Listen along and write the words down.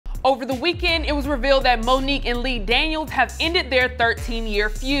Over the weekend, it was revealed that Monique and Lee Daniels have ended their 13-year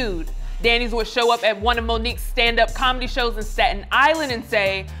feud. Daniels would show up at one of Monique's stand-up comedy shows in Staten Island and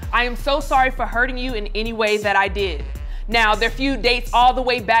say, "I am so sorry for hurting you in any way that I did." Now, their feud dates all the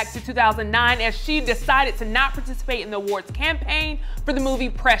way back to 2009 as she decided to not participate in the awards campaign for the movie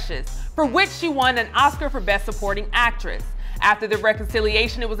Precious, for which she won an Oscar for Best Supporting Actress. After the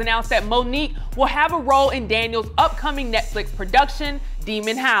reconciliation, it was announced that Monique will have a role in Daniels' upcoming Netflix production,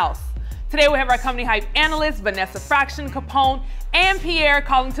 Demon House. Today we have our Comedy Hype analysts, Vanessa Fraction, Capone, and Pierre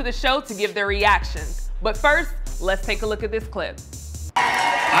calling to the show to give their reactions. But first, let's take a look at this clip.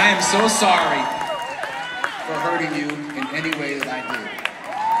 I am so sorry for hurting you in any way that I did.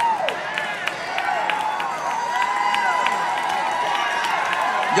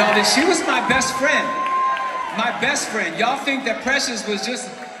 Y'all, she was my best friend. My best friend. Y'all think that Precious was just,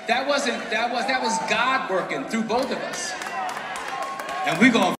 that was God working through both of us. And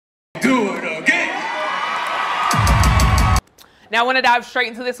we're gonna do it again. Now I want to dive straight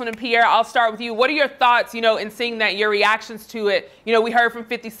into this one, and Pierre, I'll start with you. What are your thoughts, in seeing that, your reactions to it? We heard from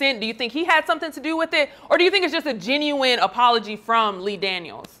 50 Cent. Do you think he had something to do with it? Or do you think it's just a genuine apology from Lee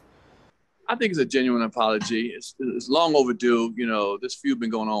Daniels? I think it's a genuine apology. It's long overdue. This feud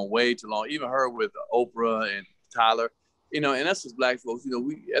been going on way too long. Even her with Oprah and Tyler, and us as Black folks,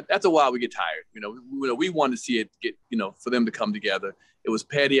 after a while we get tired. We want to see it get, for them to come together. It was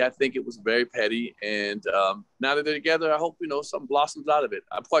petty. I think it was very petty. And now that they're together, I hope, something blossoms out of it.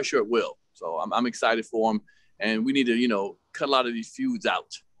 I'm quite sure it will. So I'm excited for them. And we need to, cut a lot of these feuds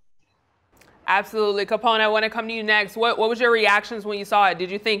out. Absolutely. Capone, I want to come to you next. What was your reactions when you saw it? Did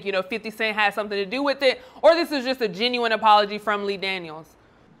you think, 50 Cent had something to do with it? Or this is just a genuine apology from Lee Daniels?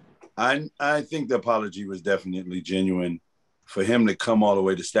 I think the apology was definitely genuine. For him to come all the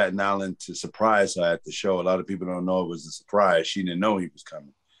way to Staten Island to surprise her at the show, a lot of people don't know it was a surprise. She didn't know he was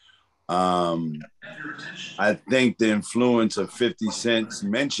coming. I think the influence of 50 Cent's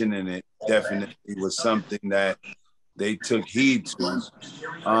mentioning it definitely was something that they took heed to.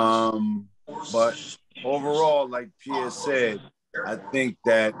 But overall, like Pierre said, I think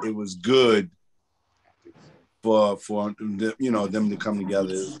that it was good for them to come together.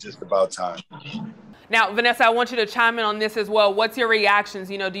 It was just about time. Now, Vanessa, I want you to chime in on this as well. What's your reactions?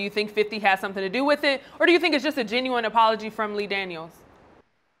 Do you think 50 has something to do with it? Or do you think it's just a genuine apology from Lee Daniels?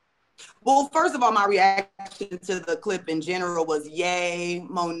 Well, first of all, my reaction to the clip in general was yay,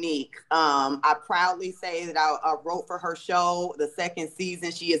 Monique. I proudly say that I wrote for her show the second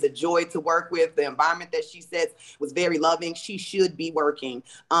season. She is a joy to work with. The environment that she sets was very loving. She should be working.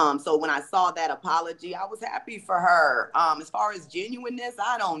 So when I saw that apology, I was happy for her. As far as genuineness,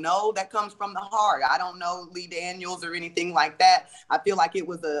 I don't know. That comes from the heart. I don't know Lee Daniels or anything like that. I feel like it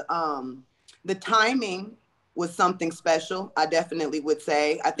was the timing was something special, I definitely would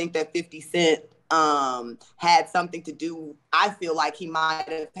say. I think that 50 Cent had something to do, I feel like he might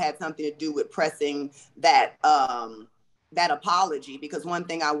have had something to do with pressing that that apology, because one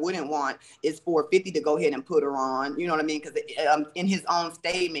thing I wouldn't want is for 50 to go ahead and put her on, you know what I mean? Because in his own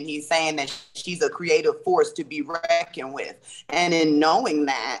statement, he's saying that she's a creative force to be reckoned with. And in knowing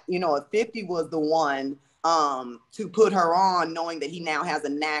that, if 50 was the one to put her on, knowing that he now has a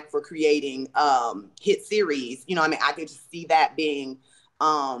knack for creating hit series, I could just see that being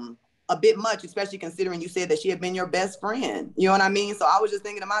a bit much, especially considering you said that she had been your best friend. You know what I mean? So I was just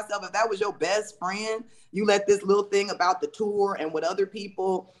thinking to myself, if that was your best friend, you let this little thing about the tour and what other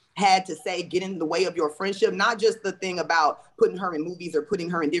people had to say get in the way of your friendship, not just the thing about putting her in movies or putting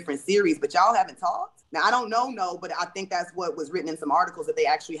her in different series, but y'all haven't talked. Now, I don't know, but I think that's what was written in some articles, that they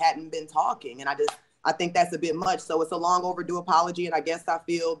actually hadn't been talking. And I think that's a bit much. So it's a long overdue apology, and I guess I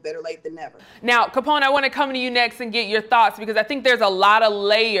feel better late than never. Now, Capone, I want to come to you next and get your thoughts, because I think there's a lot of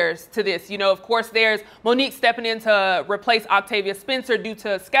layers to this. Of course, there's Monique stepping in to replace Octavia Spencer due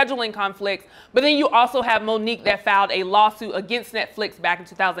to scheduling conflicts, but then you also have Monique that filed a lawsuit against Netflix back in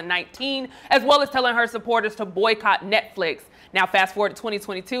 2019, as well as telling her supporters to boycott Netflix. Now, fast forward to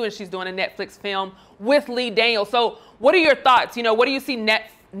 2022, and she's doing a Netflix film with Lee Daniels. So what are your thoughts? What do you see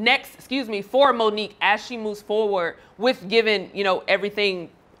next for Monique as she moves forward with giving everything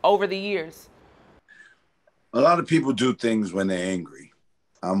over the years? A lot of people do things when they're angry.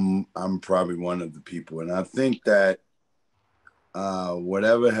 I'm probably one of the people, and I think that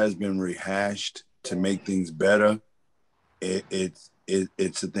whatever has been rehashed to make things better, it's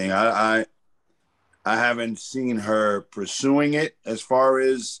a thing. I haven't seen her pursuing it as far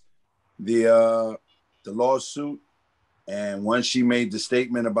as the lawsuit. And once she made the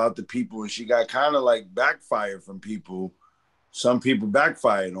statement about the people, and she got kind of like backfired from people, some people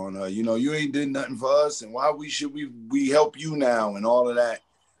backfired on her. You ain't did nothing for us, and why should we help you now, and all of that.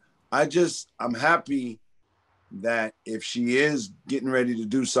 I'm happy that if she is getting ready to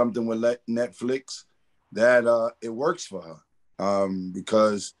do something with Netflix, that it works for her.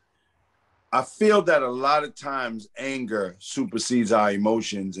 Because I feel that a lot of times anger supersedes our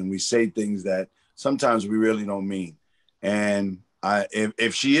emotions, and we say things that sometimes we really don't mean. And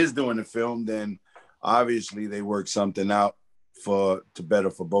if she is doing a film, then obviously they work something out to better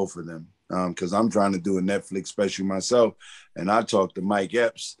for both of them. Because I'm trying to do a Netflix special myself, and I talked to Mike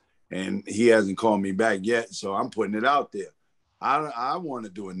Epps, and he hasn't called me back yet, so I'm putting it out there. I want to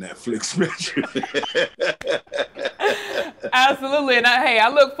do a Netflix special. Absolutely, and I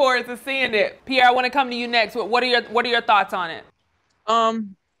look forward to seeing it. Pierre, I want to come to you next. What are your thoughts on it?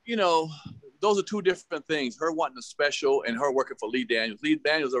 You know, those are two different things. Her wanting a special and her working for Lee Daniels. Lee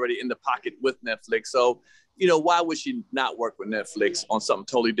Daniels already in the pocket with Netflix, so you know, why would she not work with Netflix on something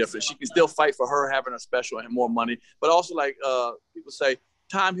totally different? She can still fight for her having a special and more money, but also like people say,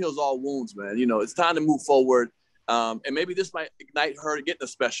 time heals all wounds, man. You know, it's time to move forward. And maybe this might ignite her to get a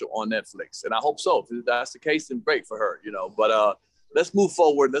special on Netflix. And I hope so. If that's the case, then great for her, you know. But let's move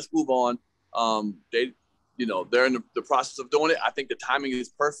forward. Let's move on. They're in the process of doing it. I think the timing is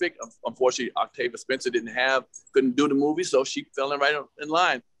perfect. Unfortunately, Octavia Spencer couldn't do the movie, so she fell right in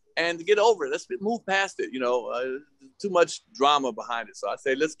line. And to get over it, let's move past it. You know, too much drama behind it. So I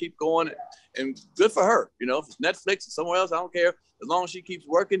say let's keep going, and good for her. You know, if it's Netflix or somewhere else, I don't care. As long as she keeps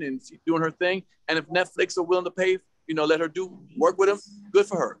working and she's doing her thing, and if Netflix are willing to pay, you know, let her work with them, good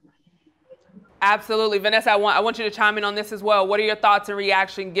for her. Absolutely. Vanessa, I want you to chime in on this as well. What are your thoughts and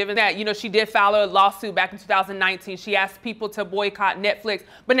reaction given that, you know, she did file a lawsuit back in 2019. She asked people to boycott Netflix,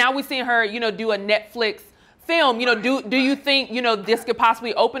 but now we're seeing her, you know, do a Netflix film. You know, do you think, you know, this could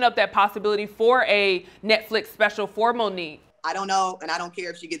possibly open up that possibility for a Netflix special for Mo'Nique? I don't know, and I don't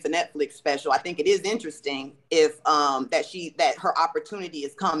care if she gets a Netflix special. I think it is interesting if that her opportunity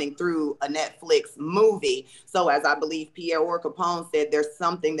is coming through a Netflix movie. So as I believe Pierre Capone said, there's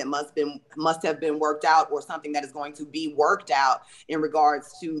something that must have been worked out, or something that is going to be worked out in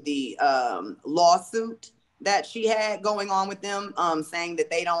regards to the lawsuit that she had going on with them, saying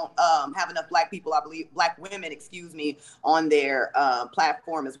that they don't have enough black women, on their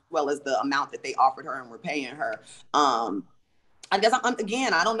platform, as well as the amount that they offered her and were paying her. I guess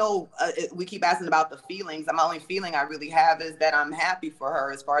I don't know. We keep asking about the feelings. The only feeling I really have is that I'm happy for her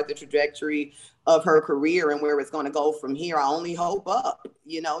as far as the trajectory of her career and where it's going to go from here. I only hope up.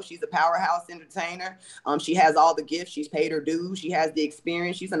 You know, she's a powerhouse entertainer. She has all the gifts. She's paid her dues. She has the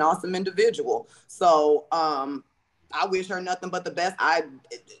experience. She's an awesome individual. So I wish her nothing but the best. I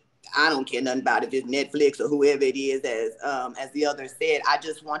don't care nothing about if it's Netflix or whoever it is, as the others said. I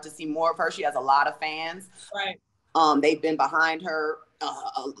just want to see more of her. She has a lot of fans. Right. They've been behind her,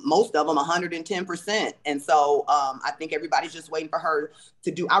 most of them 110%. And so I think everybody's just waiting for her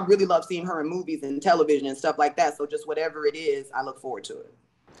to do. I really love seeing her in movies and television and stuff like that. So just whatever it is, I look forward to it.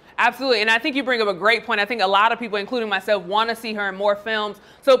 Absolutely. And I think you bring up a great point. I think a lot of people, including myself, want to see her in more films.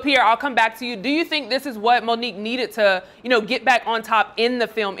 So Pierre, I'll come back to you. Do you think this is what Mo'Nique needed to, you know, get back on top in the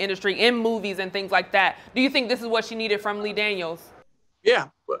film industry, in movies and things like that? Do you think this is what she needed from Lee Daniels? Yeah,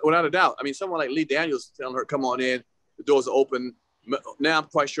 without a doubt. I mean, someone like Lee Daniels telling her, come on in, the doors are open. Now I'm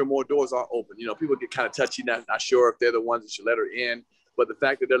quite sure more doors are open. You know, people get kind of touchy, not sure if they're the ones that should let her in. But the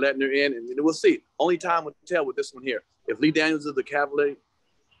fact that they're letting her in, and we'll see. Only time will tell with this one here. If Lee Daniels is the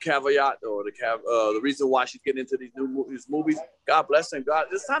caveat or the reason why she's getting into these movies, God bless him. God,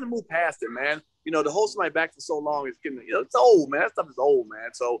 it's time to move past it, man. You know, to hold somebody back for so long is getting, you know, it's old, man. That stuff is old, man.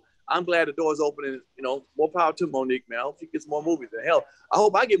 So I'm glad the door's open, and, you know, more power to Mo'Nique, man. I hope she gets more movies. And hell, I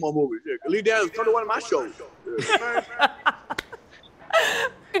hope I get more movies. Yeah, Lee Daniels, come to one of my shows.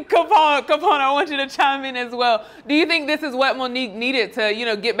 Capone, I want you to chime in as well. Do you think this is what Mo'Nique needed to, you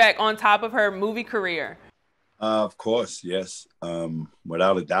know, get back on top of her movie career? Of course, yes.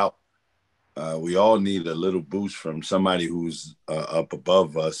 Without a doubt. We all need a little boost from somebody who's up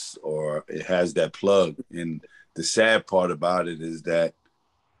above us, or it has that plug. And the sad part about it is that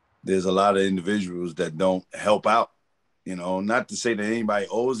there's a lot of individuals that don't help out. You know, not to say that anybody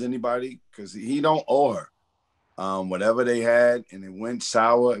owes anybody, because he don't owe her. Whatever they had, and it went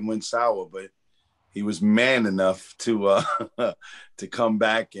sour, but he was man enough to to come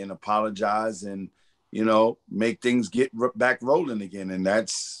back and apologize and, you know, make things get back rolling again. And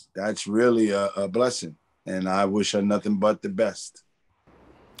that's really a blessing. And I wish her nothing but the best.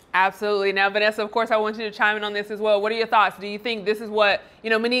 Absolutely. Now, Vanessa, of course, I want you to chime in on this as well. What are your thoughts? Do you think this is what, you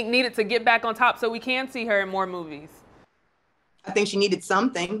know, Mo'Nique needed to get back on top so we can see her in more movies? I think she needed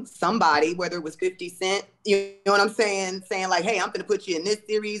somebody, whether it was 50 Cent, you know what I'm saying? Saying like, hey, I'm going to put you in this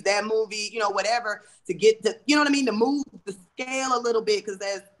series, that movie, you know, whatever, to get to, you know what I mean? To move the scale a little bit. Because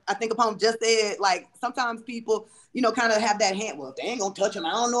as I think Upon just said, like, sometimes people, you know, kind of have that hand, well, if they ain't going to touch him,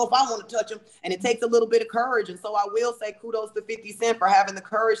 I don't know if I want to touch him. And it takes a little bit of courage. And so I will say kudos to 50 Cent for having the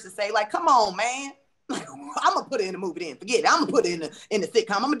courage to say, like, come on, man. I'm gonna put it in a movie then. Forget it. I'm gonna put it in the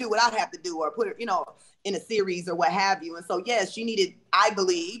sitcom. I'm gonna do what I have to do, or put it, you know, in a series or what have you. And so, yes, she needed, I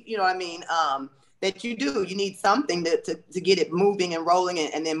believe, you know what I mean, that you do. You need something to get it moving and rolling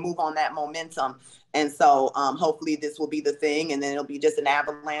and then move on that momentum. And so hopefully this will be the thing, and then it'll be just an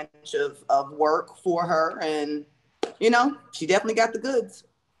avalanche of work for her. And, you know, she definitely got the goods.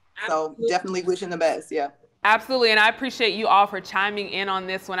 Absolutely. So definitely wishing the best. Yeah. Absolutely, and I appreciate you all for chiming in on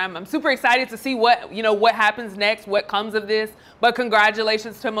this one. I'm super excited to see what happens next, what comes of this. But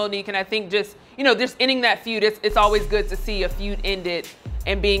congratulations to Monique, and I think just ending that feud, it's always good to see a feud ended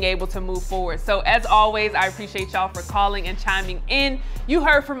and being able to move forward. So as always, I appreciate y'all for calling and chiming in. You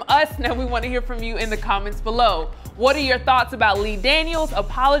heard from us, now we want to hear from you in the comments below. What are your thoughts about Lee Daniels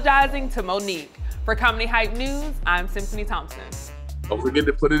apologizing to Monique? For Comedy Hype News, I'm Symphony Thompson. Don't forget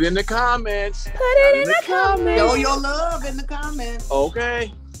to put it in the comments. Put it in the comments. Show your love in the comments.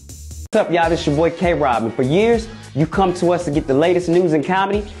 Okay. What's up, y'all? This your boy K-Rob, and for years, you come to us to get the latest news in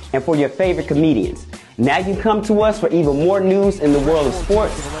comedy and for your favorite comedians. Now you come to us for even more news in the world of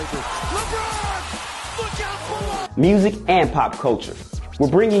sports, music, and pop culture. We're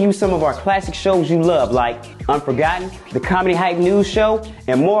bringing you some of our classic shows you love, like Unforgotten, the Comedy Hype News Show,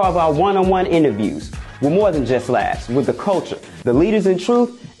 and more of our one-on-one interviews. We're more than just laughs. We're the culture, the leaders in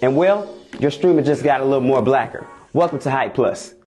truth, and well, your streamer just got a little more blacker. Welcome to Hype Plus.